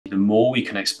more we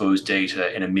can expose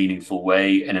data in a meaningful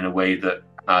way and in a way that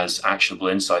has actionable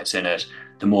insights in it,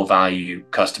 the more value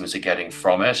customers are getting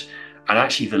from it. And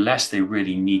actually, the less they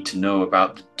really need to know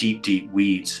about the deep, deep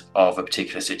weeds of a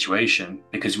particular situation,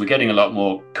 because we're getting a lot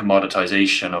more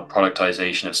commoditization or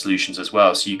productization of solutions as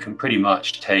well. So you can pretty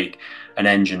much take an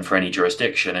engine for any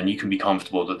jurisdiction and you can be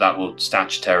comfortable that that will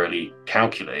statutorily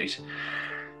calculate.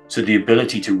 So the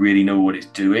ability to really know what it's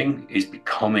doing is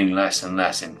becoming less and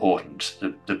less important.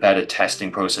 The better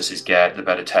testing processes get, the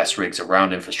better test rigs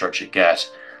around infrastructure get,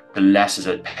 the less as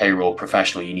a payroll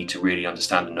professional you need to really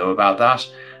understand and know about that.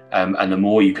 And the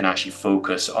more you can actually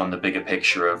focus on the bigger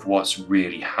picture of what's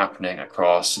really happening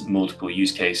across multiple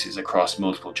use cases, across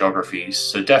multiple geographies.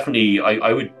 So definitely,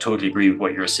 I would totally agree with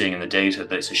what you're seeing in the data,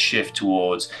 that it's a shift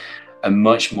towards a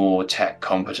much more tech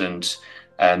competent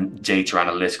data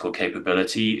analytical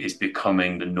capability is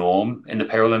becoming the norm in the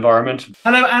payroll environment.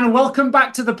 Hello and welcome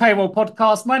back to the Payroll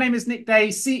Podcast. My name is Nick Day,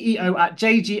 CEO at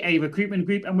JGA Recruitment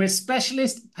Group, and we're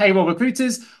specialist payroll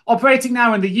recruiters operating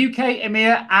now in the UK,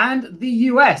 EMEA, and the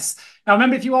US. Now,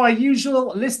 remember, if you are a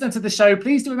usual listener to the show,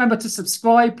 please do remember to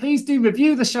subscribe. Please do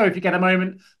review the show if you get a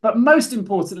moment. But most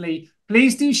importantly,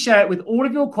 please do share it with all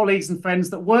of your colleagues and friends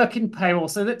that work in payroll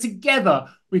so that together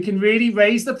we can really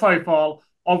raise the profile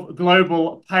of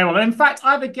global payroll. And in fact,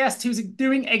 I have a guest who's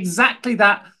doing exactly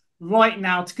that right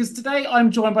now, because today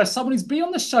I'm joined by someone who's been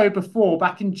on the show before,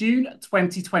 back in June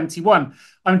 2021.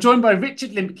 I'm joined by Richard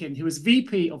Limpkin, who is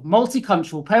VP of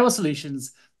Multicultural Payroll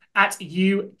Solutions at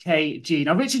UKG.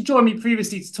 Now, Richard joined me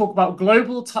previously to talk about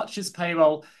global touchless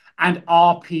payroll and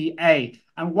RPA.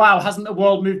 And wow, hasn't the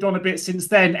world moved on a bit since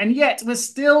then? And yet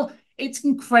it's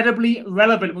incredibly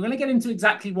relevant. We're going to get into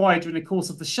exactly why during the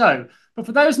course of the show. But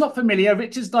for those not familiar,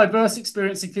 Richard's diverse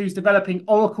experience includes developing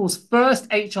Oracle's first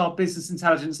HR business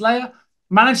intelligence layer,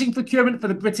 managing procurement for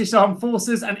the British Armed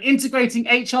Forces, and integrating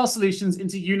HR solutions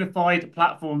into unified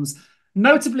platforms.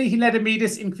 Notably, he led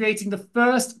Immedis in creating the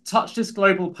first touchless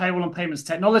global payroll and payments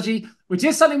technology, which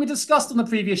is something we discussed on the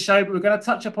previous show, but we're going to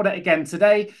touch upon it again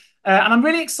today. And I'm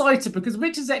really excited because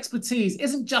Richard's expertise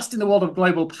isn't just in the world of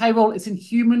global payroll, it's in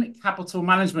human capital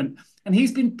management. And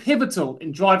he's been pivotal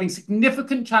in driving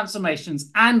significant transformations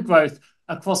and growth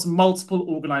across multiple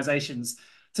organizations.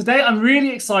 Today, I'm really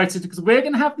excited because we're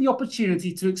going to have the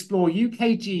opportunity to explore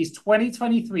UKG's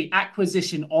 2023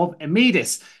 acquisition of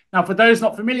Immedis. Now, for those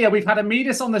not familiar, we've had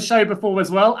Immedis on the show before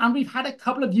as well, and we've had a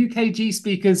couple of UKG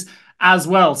speakers as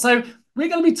well. So we're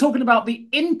going to be talking about the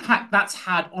impact that's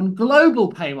had on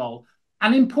global payroll,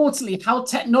 and importantly, how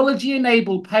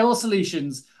technology-enabled payroll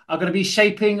solutions are going to be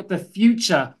shaping the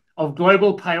future of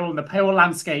global payroll and the payroll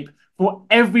landscape for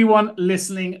everyone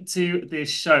listening to this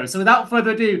show. So without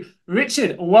further ado,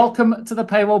 Richard, welcome to the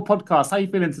Payroll Podcast. How are you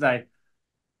feeling today?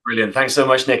 Brilliant. Thanks so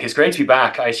much, Nick. It's great to be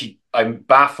back. I'm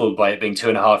baffled by it being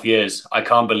 2.5 years. I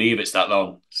can't believe it's that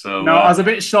long. So no, I was a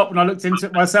bit shocked when I looked into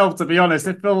it myself, to be honest.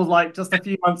 It feels like just a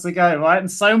few months ago, right? And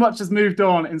so much has moved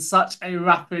on in such a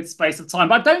rapid space of time.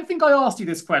 But I don't think I asked you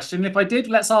this question. If I did,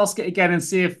 let's ask it again and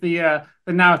see if the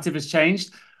narrative has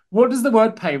changed. What does the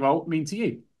word payroll mean to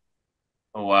you?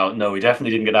 Oh, wow. No, we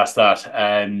definitely didn't get asked that.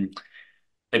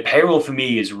 The payroll for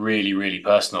me is really, really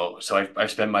personal. So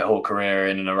I've spent my whole career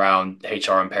in and around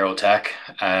HR and payroll tech.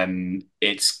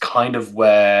 It's kind of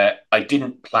where I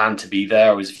didn't plan to be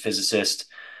there. I was a physicist,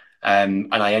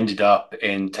 and I ended up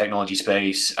in technology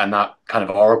space. And that kind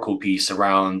of Oracle piece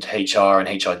around HR and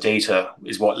HR data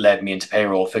is what led me into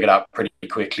payroll. Figured out pretty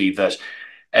quickly that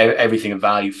everything of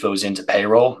value flows into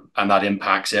payroll and that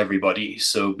impacts everybody.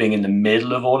 So being in the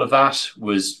middle of all of that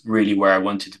was really where I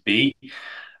wanted to be.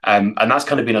 And that's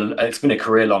kind of been a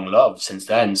career-long love since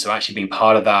then. So actually being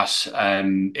part of that,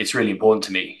 it's really important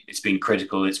to me. It's been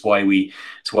critical. It's why we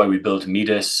built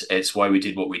Immedis. It's why we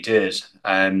did what we did.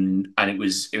 And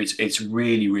it's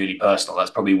really, really personal. That's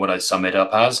probably what I'd sum it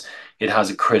up as. It has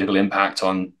a critical impact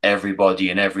on everybody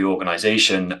in every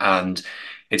organization, and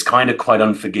it's kind of quite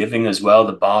unforgiving as well.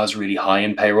 The bar is really high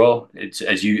in payroll. It's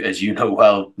as you know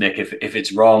well, Nick. If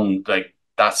it's wrong, like,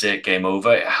 that's it, game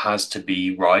over. It has to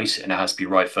be right, and it has to be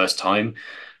right first time.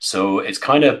 So it's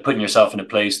kind of putting yourself in a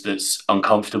place that's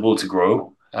uncomfortable to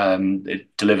grow.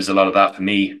 It delivers a lot of that for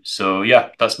me. So yeah,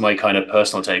 that's my kind of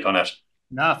personal take on it.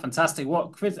 No, fantastic.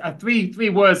 What three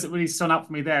words that really stood out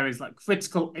for me there is like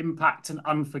critical impact and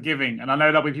unforgiving. And I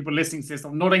know there'll be people listening to this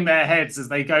nodding their heads as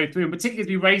they go through. And particularly as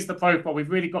we raise the profile, we've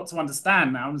really got to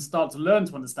understand now and start to learn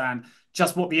to understand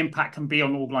just what the impact can be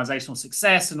on organizational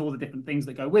success and all the different things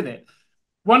that go with it.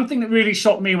 One thing that really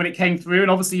shocked me when it came through,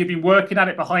 and obviously you've been working at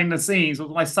it behind the scenes, was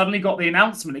when I suddenly got the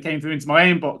announcement that came through into my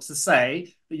inbox to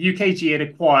say that UKG had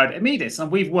acquired Immedis.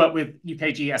 And we've worked with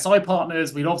UKG SI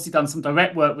partners. We've obviously done some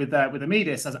direct work with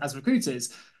Immedis as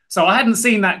recruiters. So I hadn't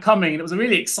seen that coming. And it was a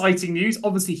really exciting news,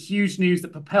 obviously huge news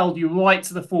that propelled you right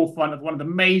to the forefront of one of the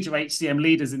major HCM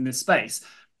leaders in this space.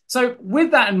 So with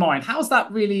that in mind, how's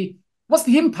that really what's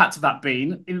the impact of that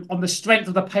been on the strength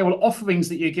of the payroll offerings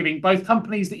that you're giving both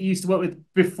companies that you used to work with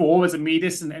before as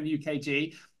Immedis and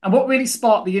UKG? And what really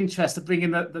sparked the interest of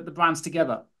bringing the brands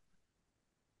together?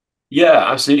 Yeah,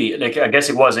 absolutely. Like I guess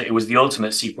it was the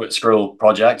ultimate secret squirrel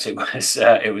project.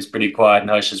 It was pretty quiet and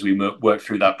hush as we worked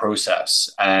through that process.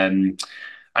 And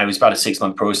it was about a 6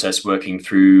 month process working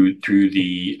through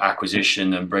the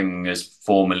acquisition and bringing us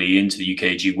formally into the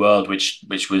UKG world, which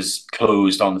was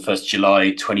closed on the 1st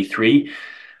July 23.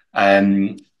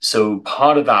 So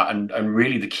part of that, and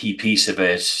really the key piece of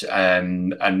it,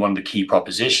 and one of the key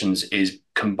propositions is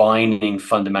combining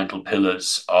fundamental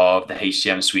pillars of the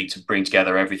HCM suite to bring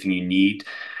together everything you need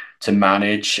to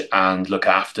manage and look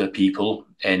after people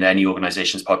in any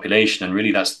organization's population. And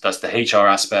really that's the HR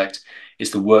aspect,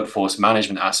 it's the workforce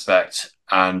management aspect,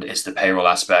 and it's the payroll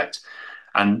aspect.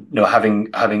 And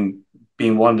having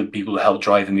been one of the people who helped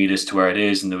drive Immedis to where it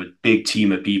is, and there was a big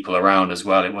team of people around as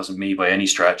well. It wasn't me by any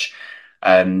stretch.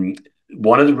 Um,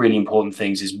 One of the really important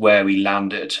things is where we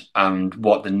landed and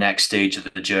what the next stage of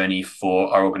the journey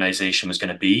for our organization was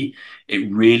going to be.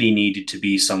 It really needed to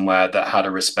be somewhere that had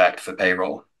a respect for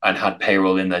payroll and had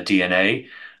payroll in their DNA.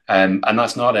 And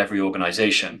that's not every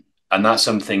organization. And that's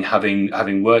something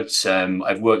having worked,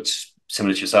 I've worked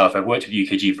similar to yourself, I've worked with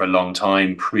UKG for a long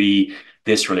time, pre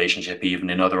this relationship, even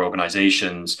in other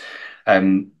organizations.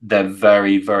 They're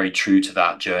very, very true to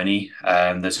that journey.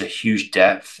 There's a huge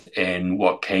depth in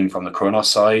what came from the Kronos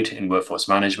side in workforce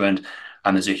management,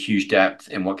 and there's a huge depth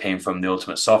in what came from the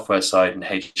ultimate software side in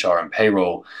HR and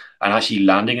payroll. And actually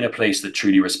landing in a place that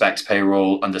truly respects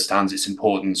payroll, understands its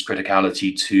importance,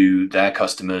 criticality to their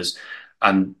customers,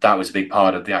 and that was a big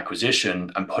part of the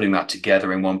acquisition, and putting that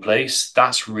together in one place,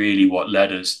 that's really what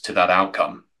led us to that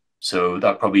outcome. So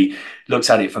that probably looks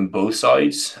at it from both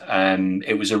sides.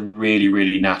 It was a really,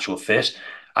 really natural fit.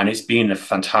 And it's been a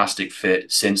fantastic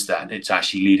fit since then. It's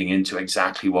actually leading into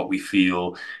exactly what we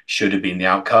feel should have been the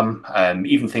outcome.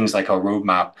 Even things like our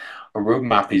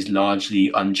roadmap is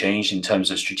largely unchanged in terms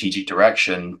of strategic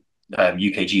direction.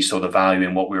 UKG saw the value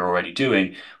in what we were already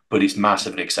doing, but it's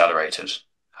massively accelerated.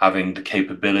 Having the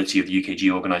capability of the UKG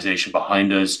organization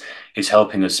behind us is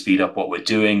helping us speed up what we're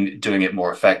doing it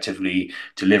more effectively,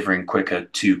 delivering quicker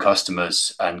to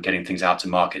customers, and getting things out to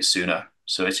market sooner.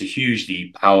 So it's a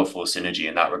hugely powerful synergy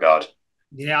in that regard.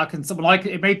 Yeah, I can. Someone like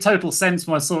it made total sense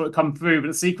when I saw it come through. But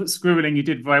the secret squirreling you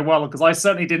did very well because I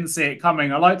certainly didn't see it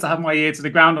coming. I like to have my ear to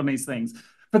the ground on these things.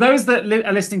 For those that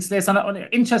are listening to this, and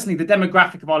interestingly, the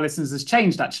demographic of our listeners has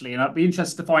changed actually, and I'd be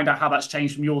interested to find out how that's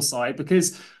changed from your side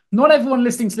because not everyone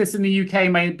listening to this in the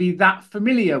UK may be that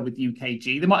familiar with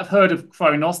UKG. They might have heard of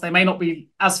Kronos. They may not be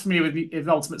as familiar with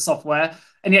Ultimate Software.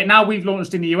 And yet now we've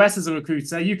launched in the US as a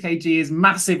recruiter. UKG is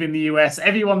massive in the US.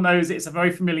 Everyone knows it. It's a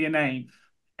very familiar name.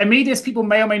 Immedis, people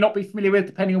may or may not be familiar with,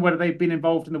 depending on whether they've been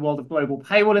involved in the world of global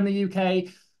payroll in the UK.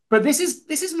 But this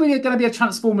is really going to be a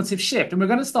transformative shift, and we're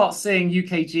going to start seeing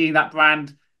UKG, that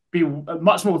brand, be a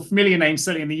much more familiar name,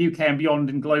 certainly in the UK and beyond,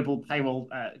 in global payroll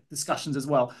discussions as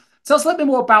well. Tell us a little bit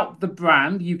more about the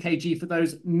brand UKG for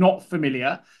those not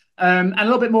familiar, and a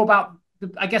little bit more about,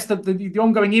 I guess, the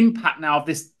ongoing impact now of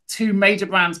this two major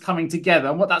brands coming together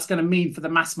and what that's going to mean for the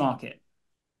mass market.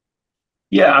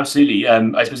 Yeah, absolutely.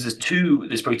 I suppose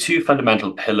there's probably two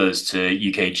fundamental pillars to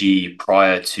UKG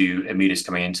prior to Immedis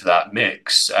coming into that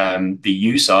mix. The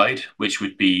U side, which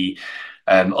would be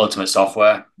Ultimate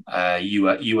Software,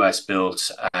 US built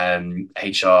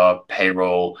HR,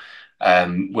 payroll,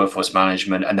 workforce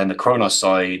management, and then the Kronos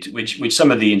side, which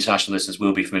some of the international listeners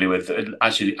will be familiar with,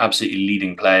 actually absolutely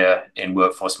leading player in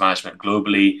workforce management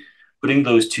globally. Putting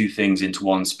those two things into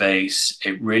one space,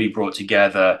 it really brought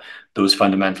together those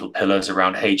fundamental pillars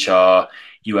around HR,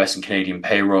 US and Canadian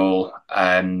payroll,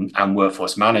 and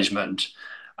workforce management.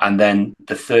 And then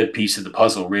the third piece of the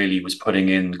puzzle really was putting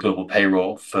in global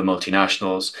payroll for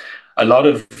multinationals. A lot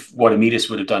of what Immedis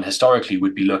would have done historically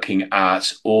would be looking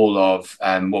at all of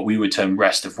what we would term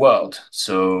rest of world.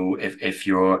 So if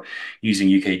you're using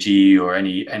UKG or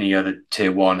any other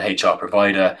tier one HR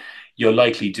provider, you're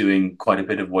likely doing quite a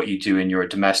bit of what you do in your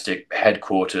domestic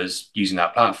headquarters using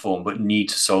that platform, but need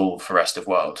to solve for rest of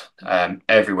world,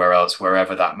 everywhere else,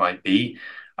 wherever that might be.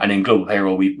 And in global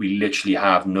payroll, we literally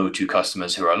have no two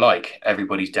customers who are alike.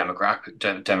 Everybody's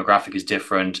demographic is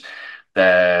different.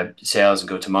 Their sales and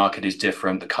go to market is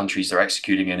different. The countries they're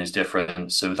executing in is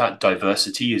different. So that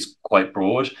diversity is quite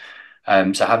broad.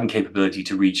 So having capability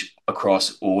to reach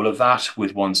across all of that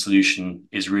with one solution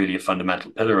is really a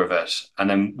fundamental pillar of it. And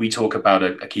then we talk about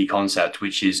a key concept,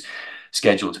 which is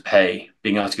schedule to pay,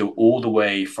 being able to go all the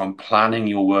way from planning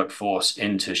your workforce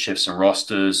into shifts and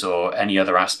rosters or any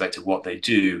other aspect of what they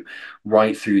do,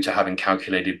 right through to having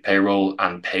calculated payroll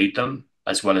and paid them,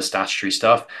 as well as statutory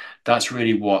stuff. That's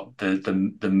really what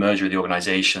the merger of the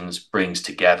organizations brings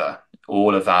together,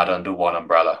 all of that under one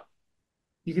umbrella.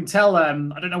 You can tell, I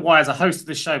don't know why, as a host of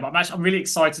the show, but I'm really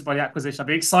excited by the acquisition. I've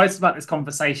been excited about this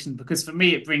conversation because for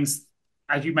me, it brings,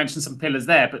 as you mentioned, some pillars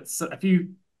there, but a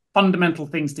few fundamental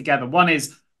things together. One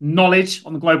is knowledge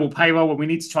on the global payroll, where we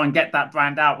need to try and get that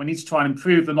brand out. We need to try and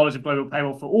improve the knowledge of global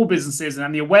payroll for all businesses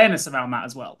and the awareness around that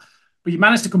as well. But you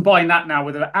managed to combine that now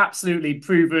with an absolutely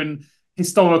proven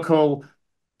historical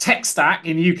tech stack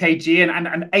in UKG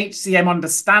and HCM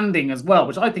understanding as well,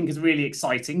 which I think is really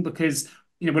exciting because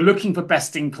we're looking for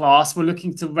best in class. We're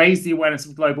looking to raise the awareness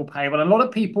of global payroll. And a lot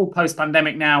of people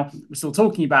post-pandemic now, we're still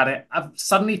talking about it, have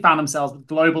suddenly found themselves with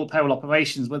global payroll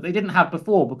operations where they didn't have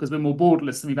before because we're more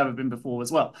borderless than we've ever been before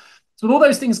as well. So with all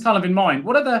those things kind of in mind,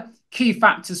 what are the key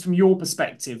factors from your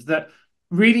perspective that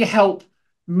really help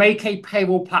make a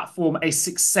payroll platform a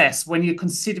success when you're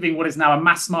considering what is now a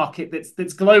mass market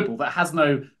that's global, that has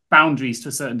no boundaries to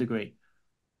a certain degree?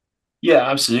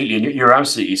 Yeah, absolutely. And you're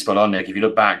absolutely spot on, Nick. If you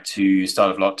look back to start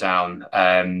of lockdown,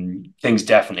 things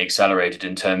definitely accelerated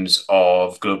in terms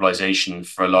of globalization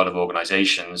for a lot of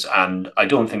organizations. And I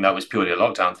don't think that was purely a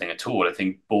lockdown thing at all. I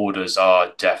think borders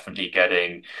are definitely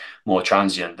getting more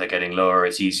transient. They're getting lower.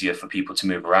 It's easier for people to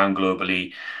move around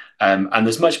globally. And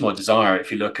there's much more desire.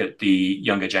 If you look at the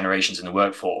younger generations in the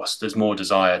workforce, there's more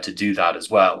desire to do that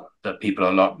as well, that people are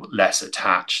a lot less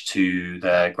attached to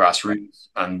their grassroots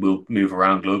and will move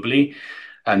around globally.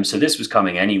 So this was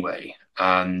coming anyway.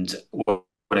 And what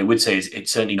I would say is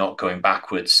it's certainly not going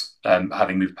backwards,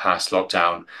 having moved past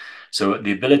lockdown. So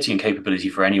the ability and capability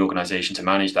for any organization to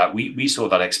manage that, we saw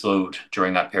that explode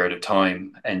during that period of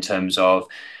time in terms of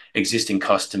existing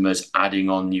customers adding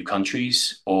on new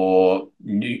countries or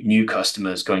new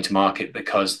customers going to market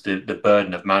because the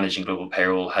burden of managing global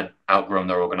payroll had outgrown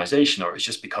their organization, or it's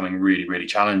just becoming really, really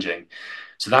challenging.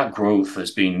 So that growth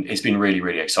it's been really,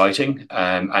 really exciting,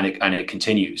 and it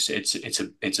continues. It's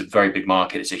a very big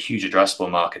market. It's a huge addressable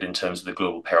market in terms of the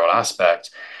global payroll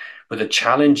aspect. But the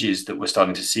challenges that we're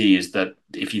starting to see is that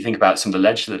if you think about some of the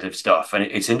legislative stuff, and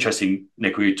it's interesting,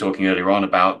 Nick, we were talking earlier on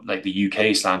about like the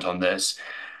UK slant on this,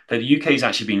 that the UK has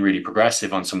actually been really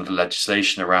progressive on some of the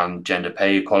legislation around gender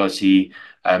pay equality,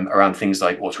 around things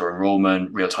like auto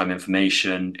enrollment, real-time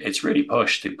information. It's really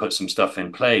pushed to put some stuff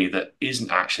in play that isn't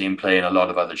actually in play in a lot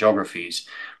of other geographies,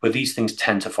 but these things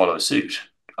tend to follow suit.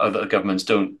 Other governments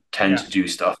don't tend to do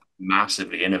stuff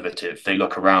massively innovative. They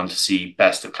look around to see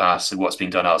best of class and what's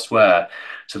being done elsewhere.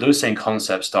 So those same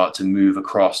concepts start to move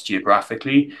across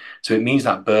geographically. So it means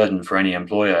that burden for any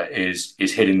employer is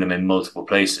hitting them in multiple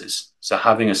places. So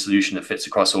having a solution that fits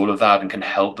across all of that and can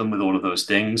help them with all of those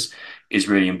things is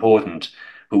really important.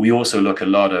 But we also look a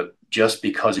lot at just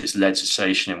because it's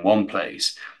legislation in one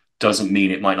place doesn't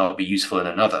mean it might not be useful in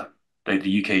another.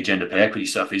 The UK gender pay equity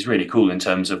stuff is really cool in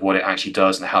terms of what it actually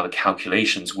does and how the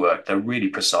calculations work. They're really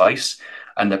precise,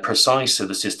 and they're precise so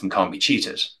the system can't be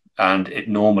cheated. And it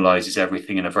normalizes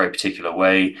everything in a very particular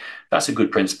way. That's a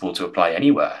good principle to apply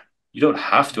anywhere. You don't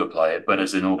have to apply it, but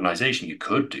as an organization, you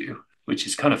could do, which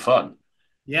is kind of fun.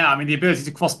 Yeah, I mean, the ability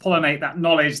to cross-pollinate that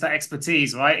knowledge, that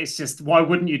expertise, right? It's just, why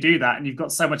wouldn't you do that? And you've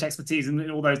got so much expertise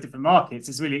in all those different markets.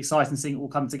 It's really exciting seeing it all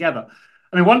come together.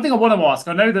 I mean, one thing I want to ask,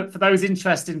 I know that for those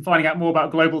interested in finding out more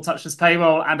about global touchless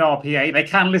payroll and RPA, they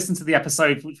can listen to the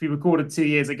episode which we recorded 2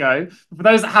 years ago. But for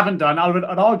those that haven't done, I'd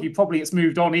argue probably it's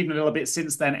moved on even a little bit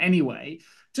since then anyway.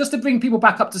 Just to bring people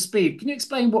back up to speed, can you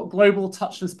explain what global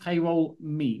touchless payroll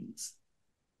means?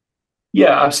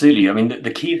 Yeah, absolutely. I mean,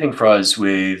 the key thing for us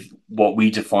with what we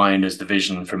define as the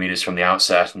vision for Immedis from the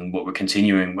outset and what we're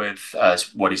continuing with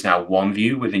as what is now one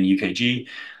view within UKG,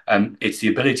 it's the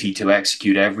ability to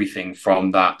execute everything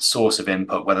from that source of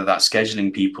input, whether that's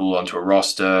scheduling people onto a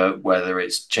roster, whether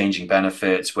it's changing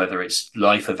benefits, whether it's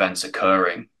life events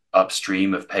occurring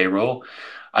upstream of payroll,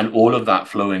 and all of that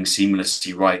flowing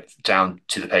seamlessly right down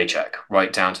to the paycheck,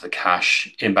 right down to the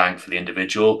cash in bank for the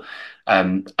individual.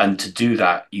 And to do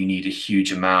that, you need a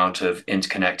huge amount of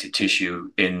interconnected tissue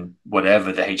in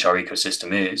whatever the HR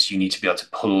ecosystem is. You need to be able to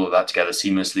pull all of that together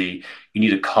seamlessly. You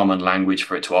need a common language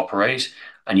for it to operate.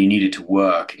 and you need it to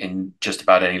work in just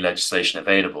about any legislation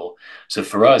available. So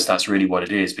for us, that's really what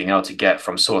it is, being able to get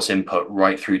from source input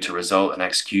right through to result and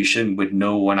execution with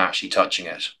no one actually touching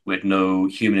it, with no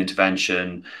human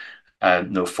intervention,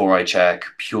 no four-eye check,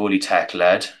 purely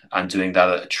tech-led, and doing that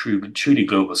at a truly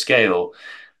global scale.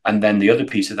 And then the other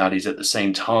piece of that is at the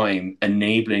same time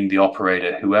enabling the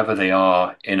operator, whoever they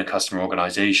are in a customer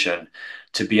organization,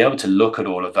 to be able to look at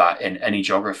all of that in any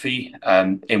geography,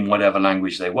 in whatever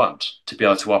language they want, to be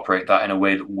able to operate that in a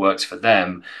way that works for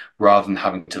them rather than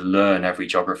having to learn every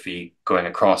geography going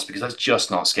across, because that's just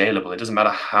not scalable. It doesn't matter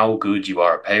how good you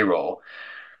are at payroll.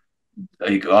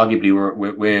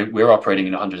 Arguably, we're operating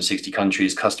in 160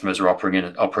 countries. Customers are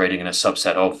operating in a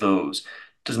subset of those.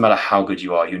 Doesn't matter how good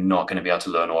you are, you're not going to be able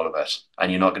to learn all of it,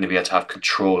 and you're not going to be able to have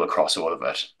control across all of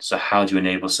it. So how do you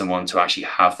enable someone to actually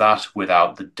have that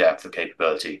without the depth of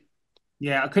capability?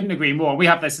 Yeah, I couldn't agree more. We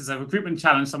have this as a recruitment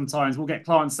challenge sometimes. We'll get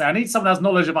clients say, I need someone who has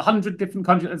knowledge of 100 different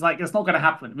countries. It's like, it's not going to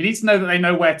happen. We need to know that they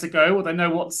know where to go or they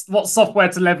know what software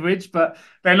to leverage, but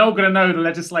they're not going to know the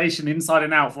legislation inside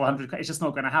and out for 100. It's just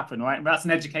not going to happen, right? And that's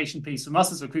an education piece from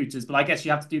us as recruiters, but I guess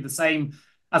you have to do the same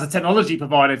as a technology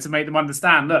provider to make them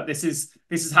understand, look, this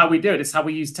is how we do it. This is how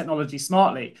we use technology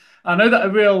smartly. I know that a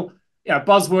real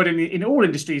buzzword in all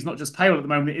industries, not just payroll at the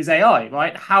moment, is AI,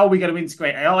 right? How are we going to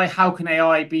integrate AI? How can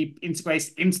AI be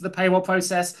integrated into the payroll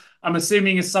process? I'm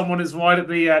assuming as someone who's right at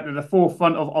the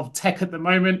forefront of tech at the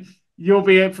moment, you'll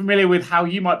be familiar with how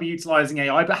you might be utilizing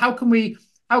AI, but how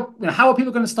are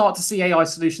people going to start to see AI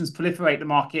solutions proliferate the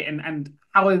market and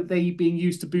how are they being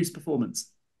used to boost performance?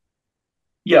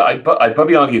 Yeah, I'd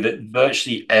probably argue that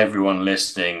virtually everyone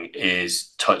listening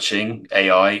is touching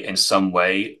AI in some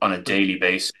way on a daily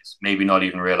basis, maybe not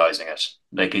even realizing it.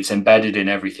 Like it's embedded in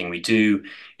everything we do.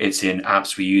 It's in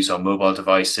apps we use on mobile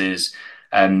devices.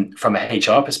 From a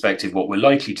HR perspective, what we're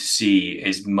likely to see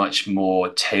is much more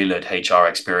tailored HR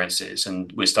experiences,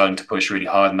 and we're starting to push really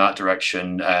hard in that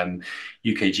direction.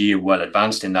 UKG are well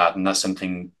advanced in that, and that's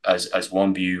something as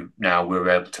one view now we're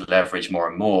able to leverage more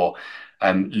and more,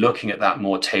 looking at that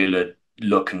more tailored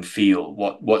look and feel,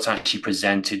 what's actually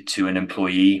presented to an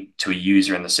employee, to a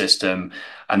user in the system,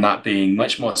 and that being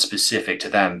much more specific to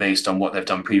them based on what they've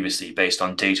done previously, based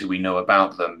on data we know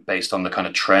about them, based on the kind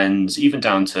of trends, even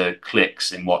down to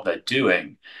clicks in what they're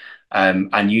doing,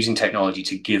 and using technology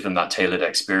to give them that tailored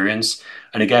experience.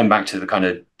 And again, back to the kind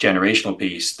of generational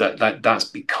piece, that's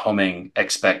becoming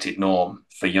expected norm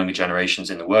for younger generations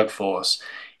in the workforce.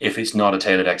 If it's not a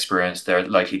tailored experience, they're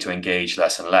likely to engage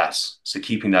less and less. So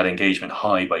keeping that engagement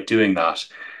high by doing that,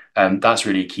 that's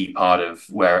really a key part of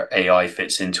where AI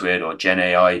fits into it, or Gen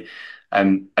AI.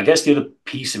 I guess the other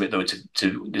piece of it, though,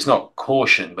 to it's not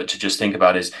caution, but to just think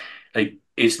about is like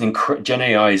Gen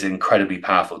AI is an incredibly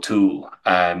powerful tool.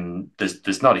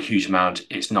 There's not a huge amount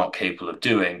it's not capable of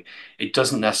doing. It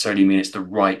doesn't necessarily mean it's the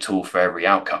right tool for every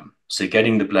outcome. So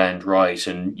getting the blend right,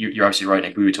 and you're absolutely right,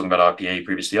 Nick. We were talking about RPA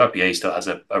previously. RPA still has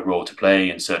a role to play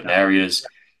in certain areas.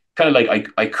 Kind of like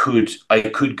I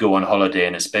could go on holiday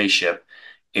in a spaceship.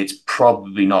 It's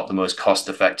probably not the most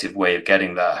cost-effective way of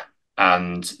getting there,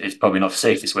 and it's probably not the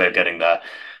safest way of getting there.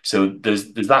 So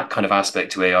there's that kind of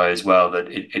aspect to AI as well, that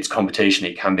it's computation.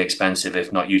 It can be expensive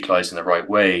if not utilized in the right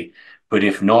way. But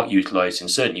if not utilized in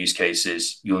certain use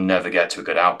cases, you'll never get to a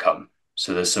good outcome.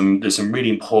 So there's some really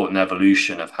important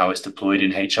evolution of how it's deployed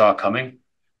in HR coming.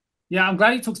 Yeah, I'm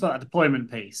glad you talked about that deployment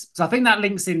piece. So I think that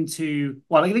links into,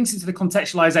 well, it links into the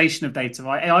contextualization of data,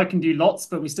 right? AI can do lots,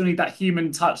 but we still need that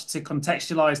human touch to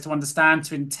contextualize, to understand,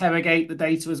 to interrogate the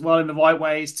data as well in the right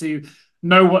ways, to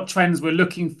know what trends we're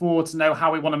looking for, to know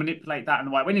how we want to manipulate that in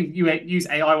the right way. When you use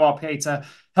AI or RPA to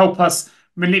help us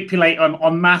manipulate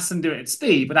on mass and do it at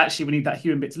speed, but actually we need that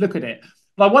human bit to look at it.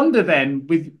 But I wonder then,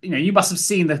 with you must have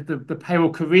seen the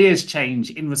payroll careers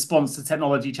change in response to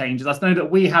technology changes. I know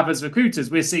that we have as recruiters,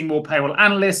 we're seeing more payroll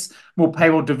analysts, more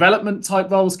payroll development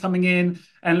type roles coming in,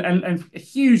 and a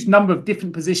huge number of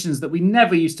different positions that we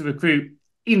never used to recruit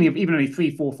even only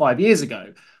 3, 4, 5 years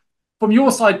ago. From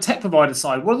your side, tech provider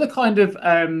side, what are the kind of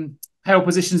payroll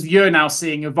positions you're now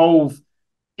seeing evolve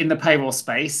in the payroll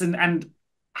space, and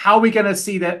how are we going to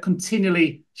see that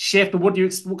continually shift, or what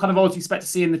kind of roles do you expect to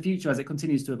see in the future as it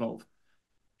continues to evolve?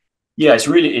 Yeah, it's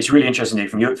really interesting, Nick.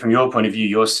 From your point of view,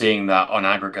 you're seeing that on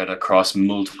aggregate across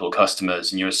multiple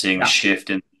customers, and you're seeing the Yeah. shift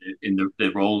in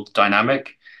the role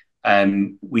dynamic.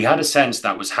 We had a sense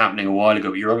that was happening a while ago,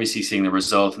 but you're obviously seeing the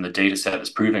result and the data set that's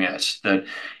proving it. That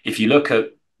if you look at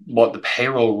what the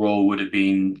payroll role would have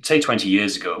been, say 20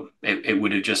 years ago, it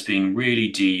would have just been really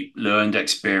deep, learned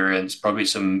experience, probably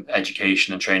some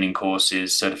education and training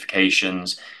courses,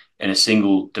 certifications in a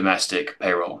single domestic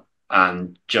payroll.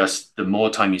 And just the more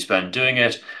time you spend doing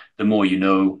it, the more you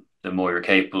know, the more you're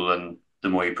capable, and the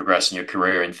more you progress in your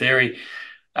career in theory.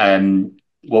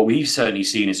 What we've certainly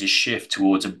seen is a shift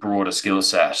towards a broader skill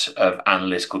set of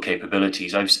analytical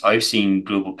capabilities. I've seen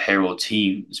global payroll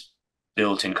teams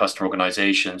built in customer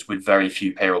organizations with very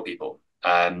few payroll people,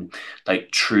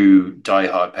 like true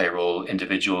diehard payroll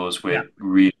individuals Yeah. with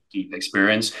really deep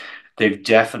experience. They've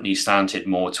definitely slanted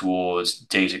more towards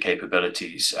data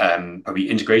capabilities, probably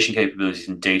integration capabilities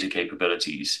and data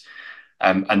capabilities.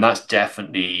 And that's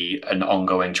definitely an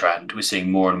ongoing trend. We're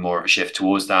seeing more and more of a shift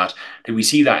towards that. We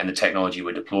see that in the technology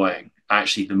we're deploying.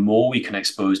 Actually, the more we can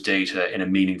expose data in a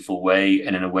meaningful way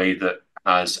and in a way that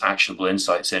has actionable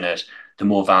insights in it, the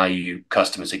more value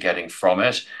customers are getting from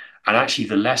it. And actually,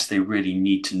 the less they really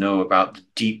need to know about the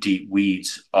deep, deep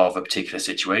weeds of a particular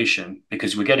situation,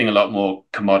 because we're getting a lot more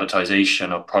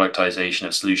commoditization or productization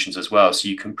of solutions as well. So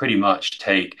you can pretty much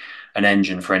take an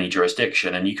engine for any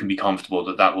jurisdiction and you can be comfortable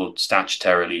that that will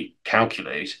statutorily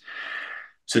calculate.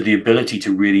 So the ability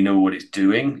to really know what it's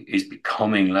doing is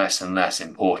becoming less and less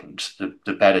important.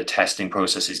 The better testing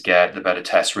processes get, the better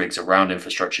test rigs around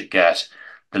infrastructure get,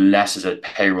 the less as a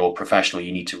payroll professional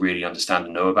you need to really understand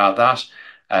and know about that.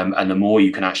 And the more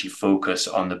you can actually focus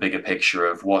on the bigger picture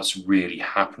of what's really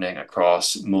happening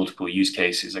across multiple use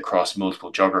cases, across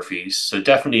multiple geographies. So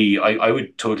definitely, I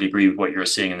would totally agree with what you're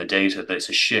seeing in the data, that it's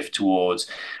a shift towards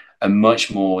a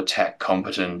much more tech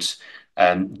competent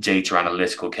data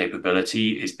analytical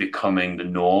capability is becoming the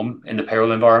norm in the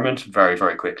payroll environment very,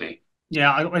 very quickly.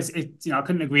 Yeah, I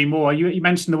couldn't agree more. You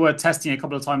mentioned the word testing a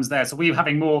couple of times there. So we're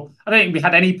having more. I don't think we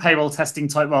had any payroll testing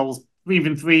type roles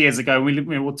even 3 years ago. We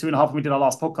were 2.5 when we did our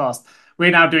last podcast. We're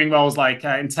now doing roles like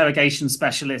interrogation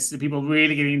specialists, people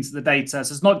really getting into the data.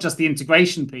 So it's not just the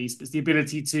integration piece, but it's the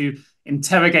ability to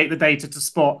interrogate the data to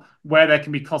spot where there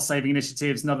can be cost saving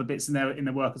initiatives and other bits in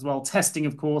their work as well. Testing,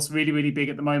 of course, really, really big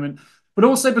at the moment. But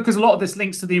also because a lot of this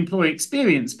links to the employee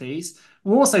experience piece,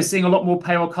 we're also seeing a lot more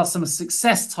payroll customer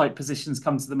success type positions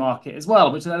come to the market as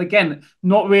well, which are, again,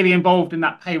 not really involved in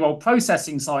that payroll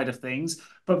processing side of things,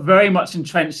 but very much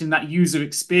entrenched in that user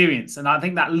experience. And I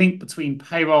think that link between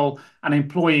payroll and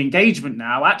employee engagement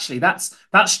now, actually, that's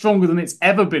stronger than it's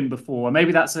ever been before. And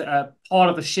maybe that's a part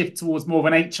of the shift towards more of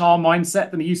an HR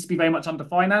mindset than it used to be very much under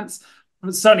finance.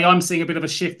 But certainly I'm seeing a bit of a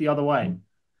shift the other way.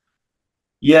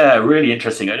 Yeah, really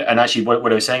interesting. And actually,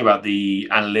 what I was saying about the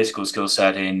analytical skill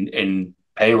set in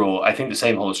payroll, I think the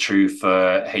same holds true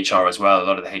for HR as well. A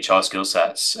lot of the HR skill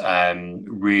sets,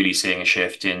 really seeing a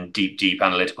shift in deep, deep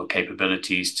analytical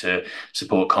capabilities to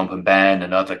support comp and ben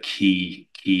and other key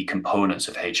components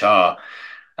of HR.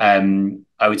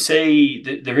 I would say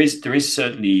that there is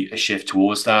certainly a shift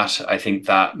towards that. I think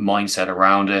that mindset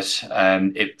around it,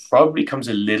 it probably comes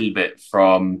a little bit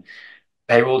from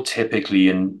payroll typically,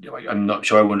 and I'm not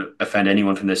sure I want to offend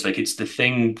anyone from this, like it's the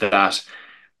thing that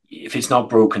if it's not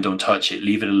broken, don't touch it,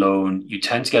 leave it alone. You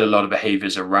tend to get a lot of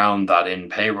behaviors around that in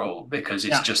payroll because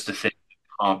it's Yeah. just the thing. It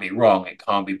can't be wrong. It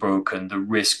can't be broken. The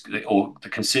risk or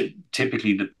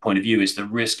typically the point of view is the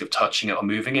risk of touching it or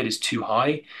moving it is too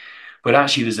high. But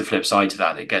actually, there's a flip side to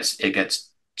that. It gets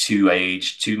too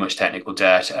aged, too much technical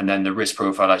debt, and then the risk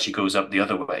profile actually goes up the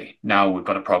other way. Now we've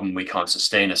got a problem. We can't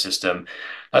sustain a system.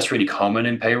 That's really common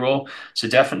in payroll. So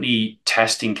definitely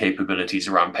testing capabilities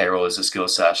around payroll is a skill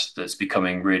set that's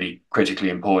becoming really critically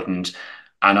important.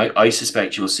 And I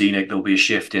suspect you'll see, Nick, there'll be a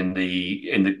shift in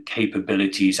the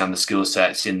capabilities and the skill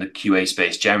sets in the QA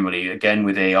space generally. Again,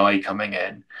 with AI coming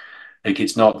in, like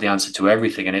it's not the answer to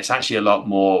everything, and it's actually a lot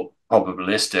more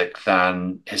probabilistic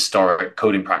than historic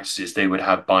coding practices. They would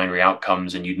have binary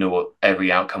outcomes, and you'd know what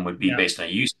every outcome would be Yeah. based on a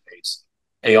use case.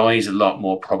 AI is a lot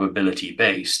more probability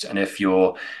based, and if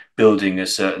you're building a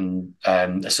certain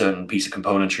piece of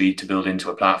componentry to build into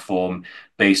a platform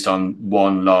based on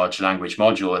one large language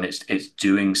module, and it's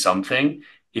doing something.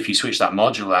 If you switch that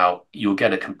module out, you'll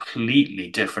get a completely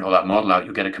different, or that model out,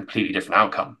 you'll get a completely different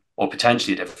outcome, or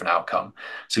potentially a different outcome.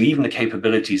 So even the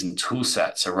capabilities and tool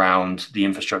sets around the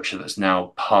infrastructure that's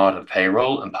now part of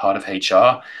payroll and part of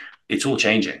HR, it's all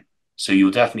changing. So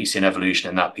you'll definitely see an evolution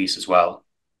in that piece as well.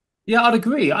 Yeah, I'd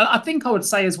agree. I think I would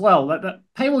say as well that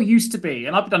payroll used to be,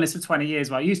 and I've done this for 20 years,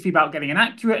 right? It used to be about getting an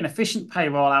accurate and efficient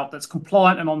payroll out that's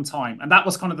compliant and on time. And that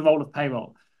was kind of the role of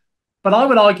payroll. But I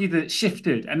would argue that it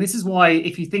shifted, and this is why,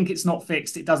 if you think it's not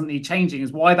fixed, it doesn't need changing.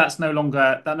 Is why that no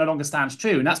longer stands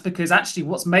true, and that's because actually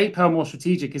what's made payroll more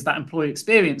strategic is that employee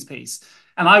experience piece.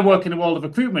 And I work in the world of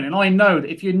recruitment, and I know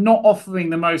that if you're not offering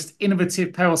the most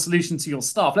innovative payroll solution to your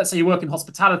staff, let's say you work in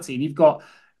hospitality and you've got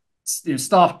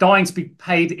staff dying to be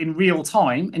paid in real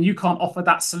time, and you can't offer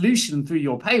that solution through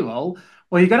your payroll,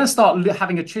 well, you're going to start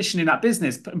having attrition in that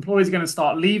business. Employees are going to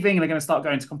start leaving and they're going to start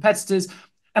going to competitors.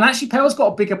 And actually, payroll's got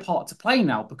a bigger part to play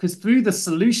now because through the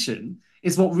solution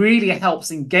is what really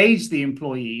helps engage the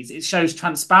employees. It shows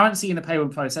transparency in the payroll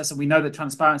process, and we know that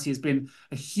transparency has been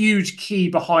a huge key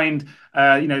behind,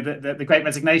 the Great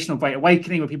Resignation or Great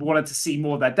Awakening, where people wanted to see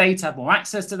more of their data, have more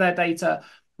access to their data.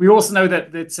 We also know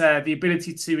that the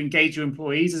ability to engage your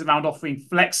employees is around offering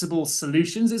flexible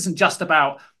solutions. It isn't just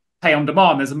about pay on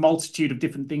demand. There's a multitude of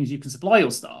different things you can supply your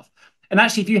staff. And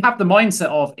actually, if you have the mindset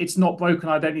of it's not broken,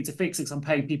 I don't need to fix it because I'm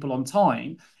paying people on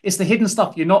time, it's the hidden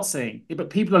stuff you're not seeing. But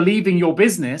people are leaving your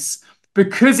business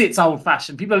because it's old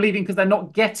fashioned. People are leaving because they're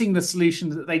not getting the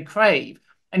solutions that they crave.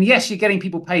 And yes, you're getting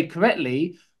people paid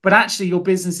correctly, but actually your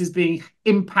business is being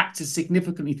impacted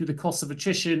significantly through the cost of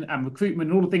attrition and recruitment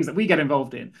and all the things that we get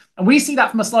involved in. And we see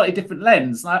that from a slightly different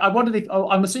lens. I wondered if,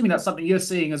 I'm assuming that's something you're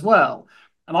seeing as well.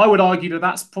 And I would argue that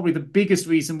that's probably the biggest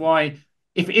reason why,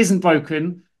 if it isn't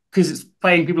broken, because it's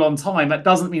paying people on time, that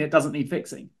doesn't mean it doesn't need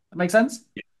fixing. That makes sense?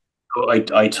 I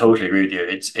totally agree with you.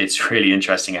 It's really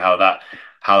interesting how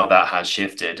that has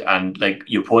shifted. And like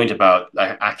your point about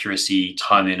like accuracy,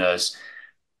 timeliness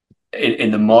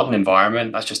in the modern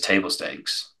environment, that's just table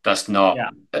stakes. That's not Yeah.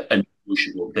 a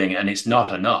negotiable thing, and it's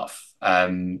not enough.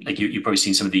 Like you've probably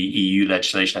seen some of the EU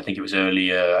legislation. I think it was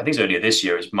earlier. I think it's earlier this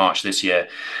year. It was March this year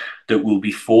that will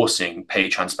be forcing pay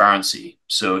transparency.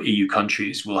 So EU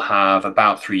countries will have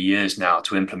about 3 years now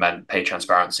to implement pay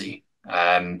transparency.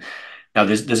 Now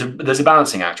there's a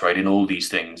balancing act, right? In all these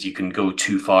things, you can go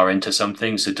too far into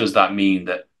something. So does that mean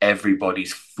that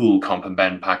everybody's full comp and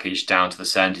ben package down to the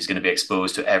cent is going to be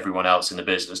exposed to everyone else in the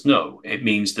business? No, it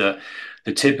means that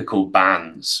the typical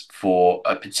bands for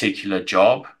a particular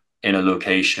job in a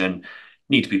location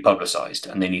need to be publicized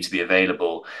and they need to be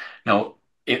available. Now,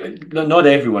 not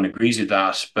everyone agrees with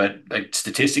that, but like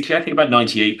statistically, I think about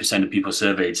 98% of people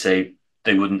surveyed say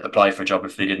they wouldn't apply for a job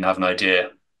if they didn't have an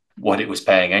idea what it was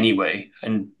paying anyway,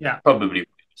 and Yeah. probably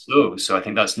so. So I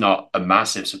think that's not a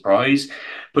massive surprise,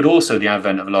 but also the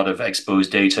advent of a lot of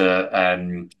exposed data.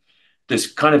 There's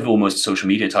kind of almost social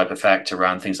media type effect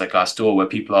around things like Glassdoor, where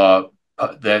people are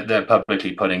they're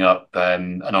publicly putting up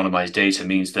anonymized data,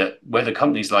 means that whether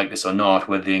companies like this or not,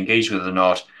 whether they engage with it or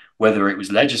not, whether it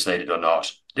was legislated or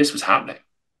not, this was happening.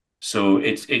 So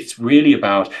it's really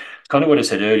about kind of what I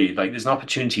said earlier, like there's an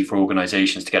opportunity for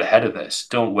organizations to get ahead of this.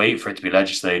 Don't wait for it to be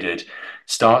legislated.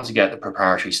 Start to get the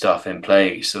preparatory stuff in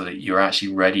place so that you're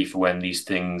actually ready for when these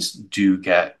things do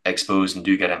get exposed and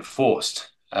do get enforced.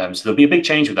 So there'll be a big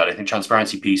change with that. I think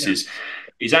transparency piece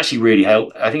is actually really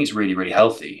I think it's really, really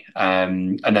healthy.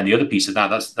 And then the other piece of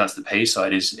that's the pay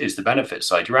side is the benefit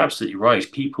side. You're absolutely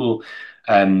right. People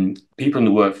in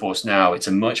the workforce now, it's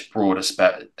a much broader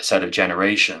set of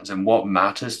generations, and what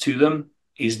matters to them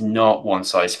is not one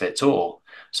size fits all.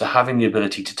 So having the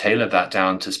ability to tailor that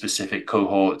down to specific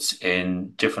cohorts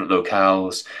in different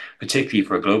locales, particularly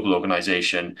for a global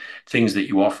organization, things that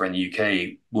you offer in the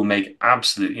UK will make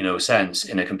absolutely no sense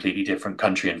in a completely different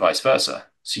country and vice versa.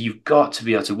 So you've got to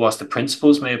be able to, whilst the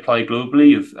principles may apply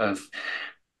globally of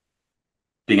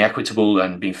being equitable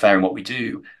and being fair in what we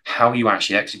do, how you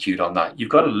actually execute on that, you've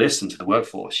got to listen to the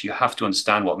workforce. You have to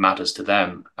understand what matters to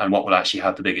them and what will actually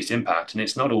have the biggest impact. And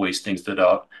it's not always things that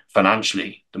are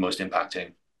financially the most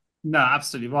impacting. No,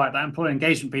 absolutely right. That employee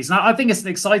engagement piece. And I think it's an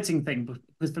exciting thing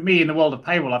because for me in the world of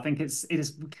payroll, I think it's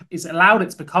allowed it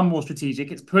to become more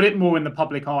strategic. It's put it more in the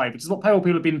public eye, which is what payroll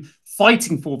people have been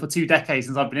fighting for 2 decades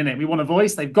since I've been in it. We want a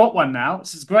voice. They've got one now,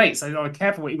 which is great. So be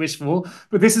careful what you wish for.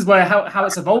 But this is where how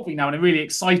it's evolving now in a really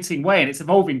exciting way, and it's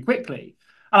evolving quickly.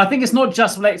 And I think it's not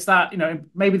just related to that,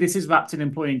 maybe this is wrapped in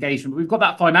employee engagement, but we've got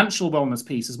that financial wellness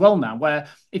piece as well now, where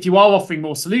if you are offering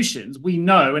more solutions, we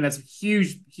know, and there's a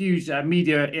huge, huge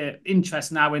media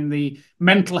interest now in the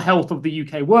mental health of the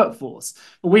UK workforce.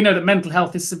 But we know that mental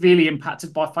health is severely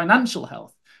impacted by financial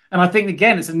health. And I think,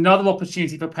 again, it's another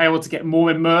opportunity for payroll to get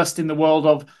more immersed in the world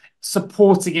of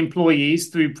supporting employees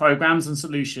through programs and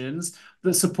solutions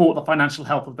that support the financial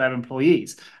health of their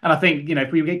employees. And I think,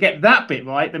 if we get that bit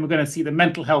right, then we're going to see the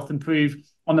mental health improve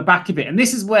on the back of it. And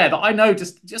this is where that I know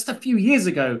just a few years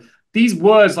ago, these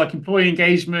words like employee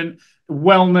engagement,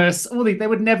 wellness, they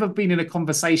would never have been in a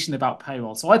conversation about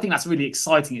payroll. So I think that's really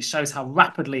exciting. It shows how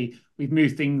rapidly we've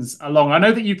moved things along. I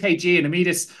know that UKG and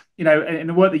Immedis, in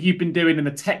the work that you've been doing in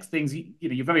the tech things,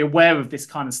 you're very aware of this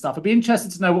kind of stuff. I'd be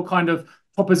interested to know what kind of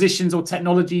propositions or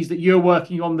technologies that you're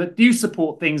working on that do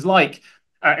support things like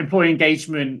employee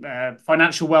engagement,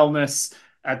 financial wellness,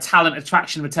 talent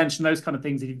attraction, retention, those kind of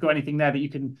things. If you've got anything there that you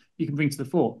can bring to the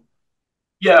fore.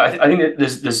 Yeah, I think that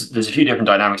there's a few different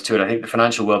dynamics to it. I think the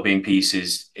financial well-being piece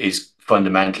is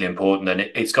fundamentally important, and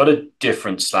it's got a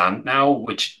different slant now,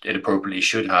 which it appropriately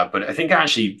should have. But I think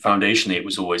actually foundationally it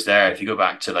was always there. If you go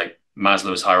back to like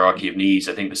Maslow's hierarchy of needs,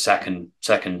 I think the second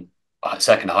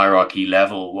hierarchy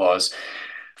level was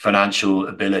financial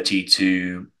ability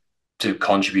to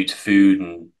contribute to food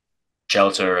and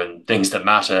shelter and things that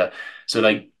matter. So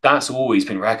like that's always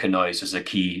been recognized as a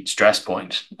key stress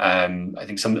point. I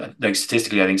think some like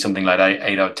statistically, I think something like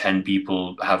 8 out of 10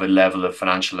 people have a level of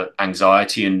financial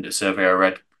anxiety in a survey I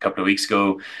read a couple of weeks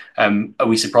ago. Are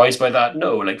we surprised by that?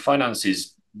 No, like finance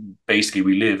is basically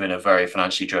we live in a very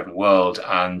financially driven world,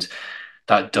 and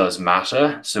that does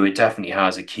matter. So it definitely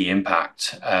has a key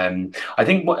impact. I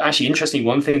think what actually interesting,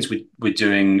 one things we're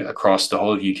doing across the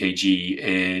whole of UKG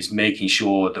is making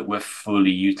sure that we're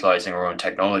fully utilizing our own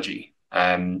technology.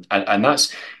 And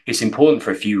that's it's important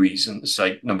for a few reasons.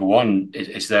 Like number one,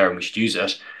 it's there and we should use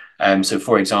it. So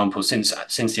for example, since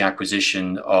the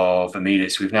acquisition of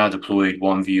Immedis, we've now deployed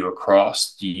one view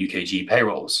across the UKG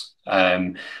payrolls.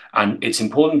 And it's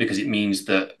important because it means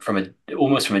that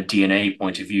almost from a DNA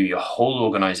point of view, your whole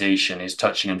organization is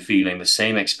touching and feeling the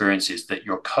same experiences that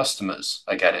your customers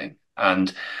are getting.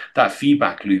 And that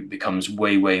feedback loop becomes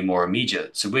way, way more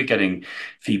immediate. So we're getting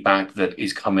feedback that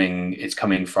it's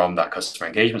coming from that customer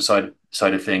engagement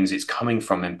side of things. It's coming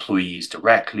from employees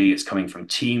directly. It's coming from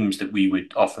teams that we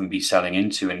would often be selling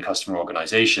into in customer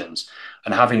organizations.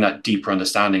 And having that deeper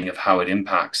understanding of how it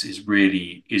impacts is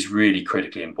really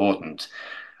critically important.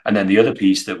 And then the other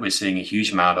piece that we're seeing a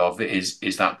huge amount of is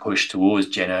that push towards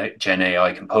Gen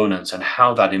AI components and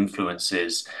how that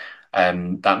influences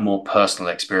that more personal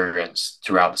experience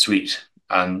throughout the suite.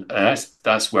 And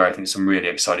that's where I think some really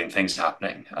exciting things are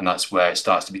happening. And that's where it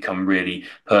starts to become really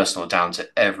personal down to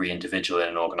every individual in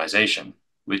an organization,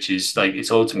 which is like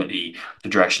it's ultimately the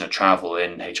direction of travel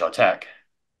in HR tech.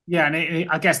 Yeah, and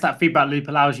I guess that feedback loop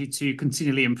allows you to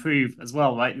continually improve as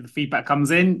well, right? The feedback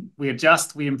comes in, we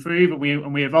adjust, we improve,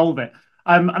 and we evolve it.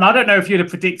 And I don't know if you'd have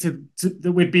predicted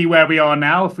that we'd be where we are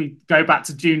now if we go back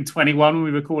to June 21 when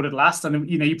we recorded last. And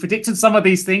you predicted some of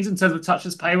these things in terms of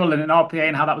touchless payroll and an RPA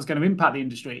and how that was going to impact the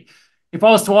industry. If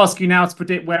I was to ask you now to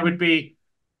predict where it would be,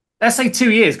 let's say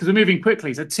 2 years, because we're moving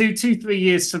quickly. So 3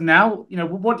 years from now,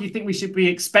 what do you think we should be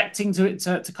expecting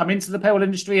to come into the payroll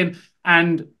industry,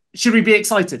 and should we be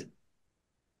excited?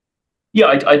 Yeah,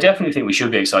 I definitely think we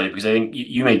should be excited because I think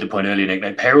you made the point earlier, Nick.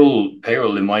 Like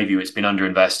payroll, in my view, it's been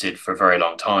underinvested for a very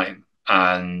long time.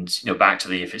 And back to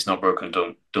the if it's not broken,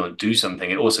 don't do something.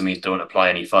 It also means don't apply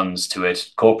any funds to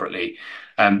it corporately.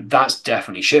 That's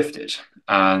definitely shifted,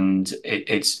 and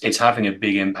it's having a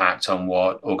big impact on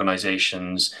what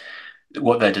organizations,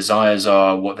 what their desires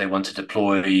are, what they want to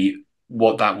deploy,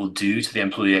 what that will do to the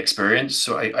employee experience.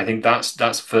 So I think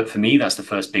that's for me, that's the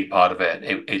first big part of it.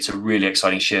 It's a really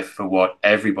exciting shift for what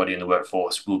everybody in the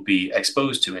workforce will be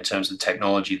exposed to in terms of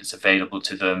technology that's available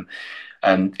to them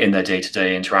in their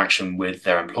day-to-day interaction with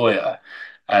their employer.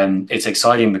 It's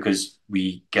exciting because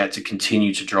we get to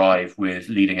continue to drive with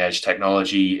leading edge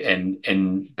technology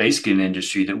in basically an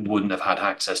industry that wouldn't have had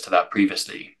access to that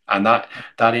previously. And that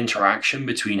interaction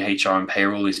between HR and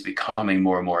payroll is becoming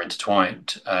more and more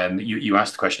intertwined. You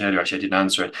asked the question earlier, actually I didn't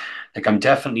answer it. Like I'm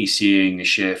definitely seeing a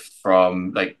shift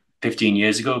from like 15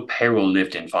 years ago, payroll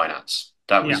lived in finance.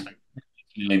 That Yeah. was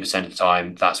 90% of the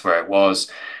time, that's where it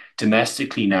was.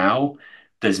 Domestically now,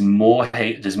 there's more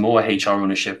HR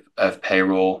ownership of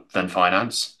payroll than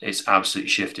finance. It's absolutely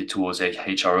shifted towards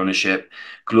HR ownership.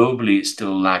 Globally, it's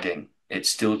still lagging. It's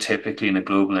still typically in a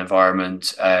global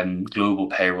environment. Global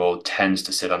payroll tends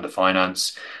to sit under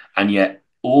finance, and yet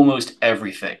almost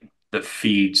everything that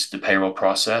feeds the payroll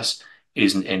process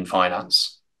isn't in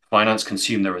finance. Finance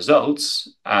consume the results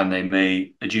and they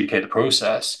may adjudicate the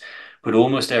process, but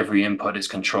almost every input is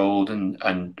controlled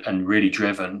and really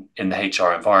driven in the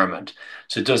HR environment.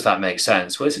 So does that make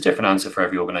sense? Well, it's a different answer for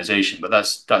every organization, but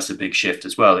that's a big shift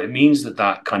as well. It means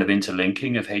that kind of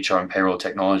interlinking of HR and payroll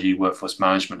technology, workforce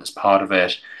management as part of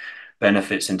it,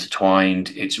 benefits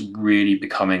intertwined. It's really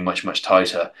becoming much, much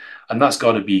tighter. And that's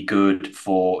got to be good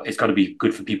for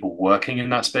people working in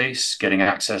that space, getting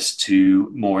access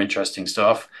to more interesting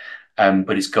stuff.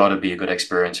 But it's got to be a good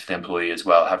experience for the employee as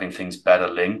well, having things better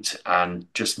linked and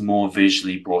just more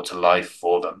visually brought to life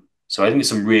for them. So I think there's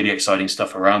some really exciting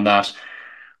stuff around that.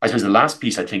 I suppose the last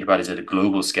piece I think about is at a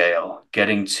global scale,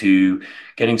 getting to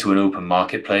an open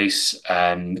marketplace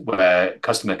where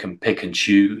customer can pick and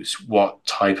choose what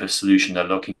type of solution they're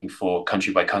looking for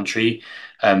country by country.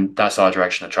 That's our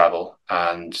direction of travel.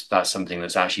 And that's something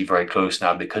that's actually very close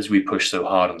now because we push so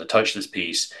hard on the touchless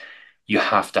piece. You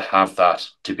have to have that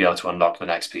to be able to unlock the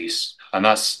next piece. And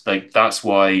that's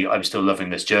why I'm still loving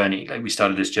this journey. Like we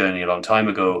started this journey a long time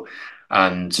ago.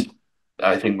 And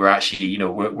I think we're actually,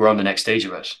 we're on the next stage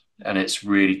of it. And it's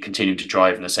really continuing to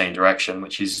drive in the same direction,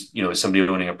 which is, as somebody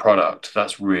owning a product,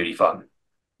 that's really fun.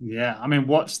 Yeah, I mean,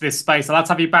 watch this space. I'll have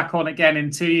to have you back on again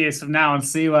in 2 years from now and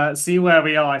see where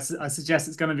we are. I suggest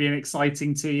it's going to be an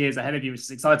exciting 2 years ahead of you, which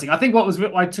is exciting. I think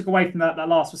what I took away from that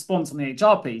last response on the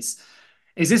HR piece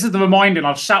is this is the reminder, and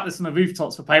I'll shout this from the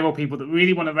rooftops for payroll people that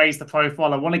really want to raise the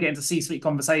profile and want to get into C-suite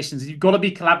conversations. You've got to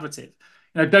be collaborative.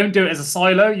 Don't do it as a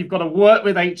silo. You've got to work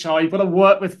with HR. You've got to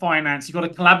work with finance. You've got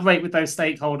to collaborate with those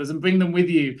stakeholders and bring them with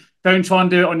you. Don't try and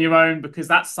do it on your own, because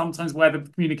that's sometimes where the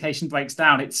communication breaks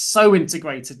down. It's so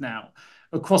integrated now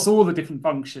across all the different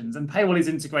functions, and payroll is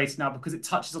integrated now because it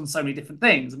touches on so many different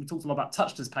things. And we talked a lot about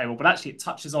touchless payroll, but actually it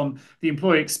touches on the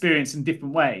employee experience in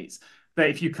different ways. That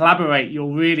if you collaborate,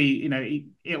 you'll really,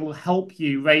 it will help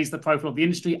you raise the profile of the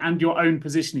industry and your own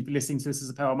position if you're listening to this as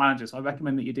a payroll manager. So I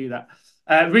recommend that you do that.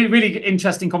 Really, really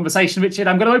interesting conversation, Richard.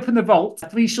 I'm going to open the vault.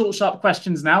 3 short, sharp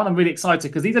questions now, and I'm really excited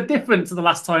because these are different to the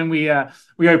last time we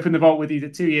opened the vault with you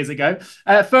 2 years ago.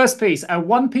 First piece,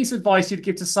 one piece of advice you'd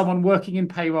give to someone working in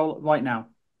payroll right now.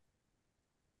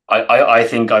 I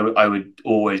think I would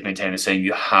always maintain the same.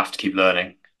 You have to keep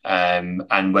learning.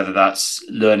 And whether that's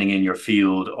learning in your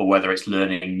field or whether it's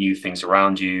learning new things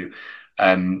around you.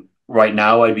 Right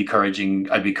now, I'd be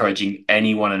encouraging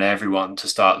anyone and everyone to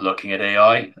start looking at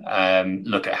AI,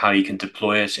 look at how you can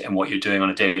deploy it and what you're doing on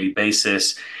a daily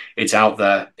basis. It's out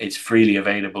there, it's freely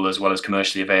available as well as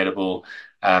commercially available,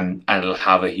 and it'll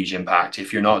have a huge impact.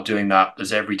 If you're not doing that,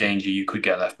 there's every danger you could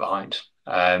get left behind.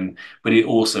 But it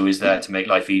also is there to make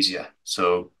life easier.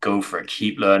 So go for it,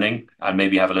 keep learning, and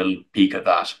maybe have a little peek at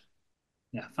that.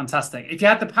 Yeah, fantastic. If you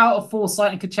had the power of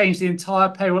foresight and could change the entire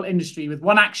payroll industry with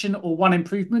one action or one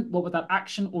improvement, what would that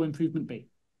action or improvement be?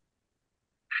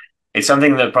 It's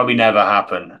something that probably never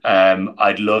happen.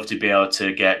 I'd love to be able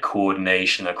to get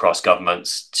coordination across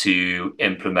governments to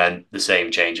implement the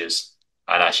same changes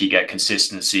and actually get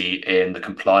consistency in the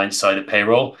compliance side of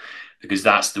payroll, because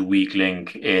that's the weak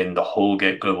link in the whole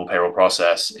global payroll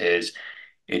process.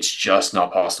 It's just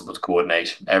not possible to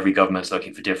coordinate. Every government's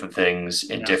looking for different things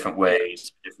in different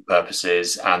ways, different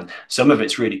purposes. And some of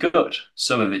it's really good.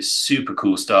 Some of it's super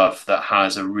cool stuff that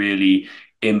has a really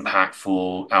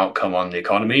impactful outcome on the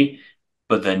economy,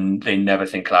 but then they never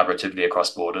think collaboratively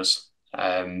across borders.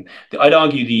 I'd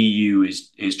argue the EU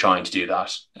is trying to do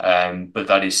that, but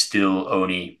that is still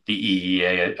only the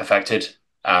EEA affected,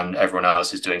 and everyone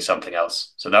else is doing something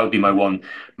else. So that would be my one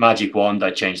magic wand.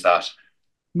 I'd change that.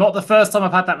 Not the first time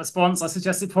I've had that response. I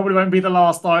suggest it probably won't be the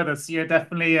last either. So you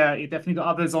definitely got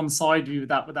others on side with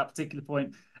that particular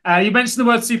point. You mentioned the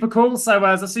word super cool. So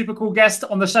as a super cool guest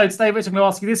on the show today, Rich, I'm going to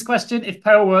ask you this question. If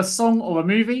payroll were a song or a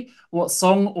movie, what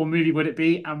song or movie would it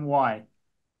be and why?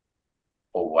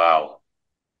 Oh, wow.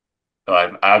 I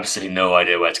have absolutely no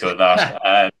idea where to go with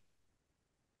that.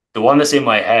 The one that's in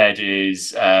my head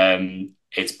is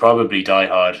it's probably Die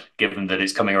Hard, given that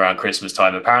it's coming around Christmas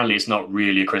time. Apparently, it's not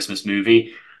really a Christmas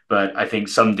movie, but I think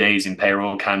some days in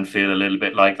payroll can feel a little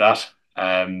bit like that.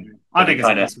 I think it's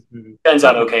a Christmas movie. Turns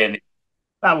out okay in the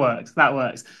That works.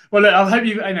 Well, look, I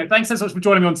hope thanks so much for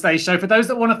joining me on today's show. For those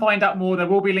that want to find out more, there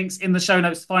will be links in the show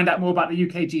notes to find out more about the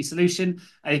UKG solution.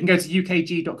 You can go to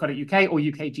ukg.co.uk or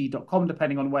ukg.com,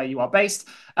 depending on where you are based.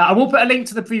 I will put a link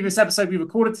to the previous episode we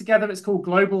recorded together. It's called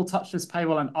Global Touchless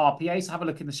Payroll and RPA. So have a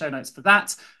look in the show notes for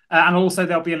that. And also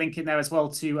there'll be a link in there as well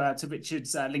to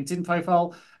Richard's LinkedIn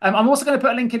profile. I'm also going to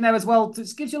put a link in there as well to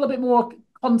just give you a little bit more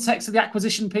context of the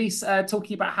acquisition piece,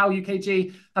 talking about how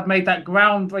UKG have made that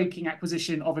groundbreaking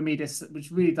acquisition of Immedis,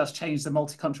 which really does change the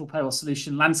multicultural payroll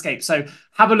solution landscape. So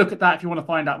have a look at that if you want to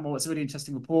find out more. It's a really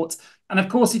interesting report. And of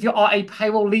course, if you are a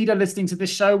payroll leader listening to this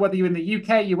show, whether you're in the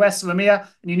UK, US, or EMEA,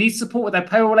 and you need support with their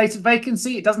payroll-related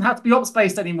vacancy, it doesn't have to be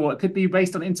ops-based anymore. It could be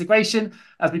based on integration,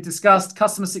 as we discussed,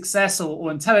 customer success,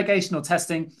 or interrogation or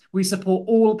testing. We support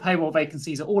all payroll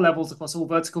vacancies at all levels across all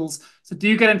verticals. So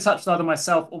do get in touch with either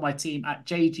myself or my team at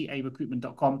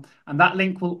jgarecruitment.com. And that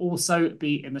link will also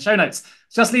be in the show notes.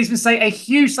 Just leaves me to say a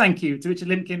huge thank you to Richard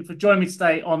Limpkin for joining me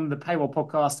today on the Payroll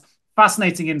Podcast.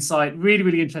 Fascinating insight, really,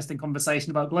 really interesting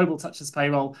conversation about global touchless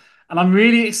payroll. And I'm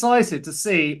really excited to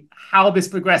see how this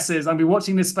progresses. I'll be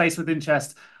watching this space with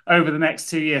interest over the next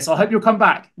 2 years. So I hope you'll come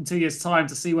back in 2 years' time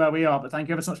to see where we are. But thank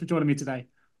you ever so much for joining me today.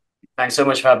 Thanks so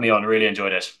much for having me on. I really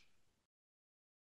enjoyed it.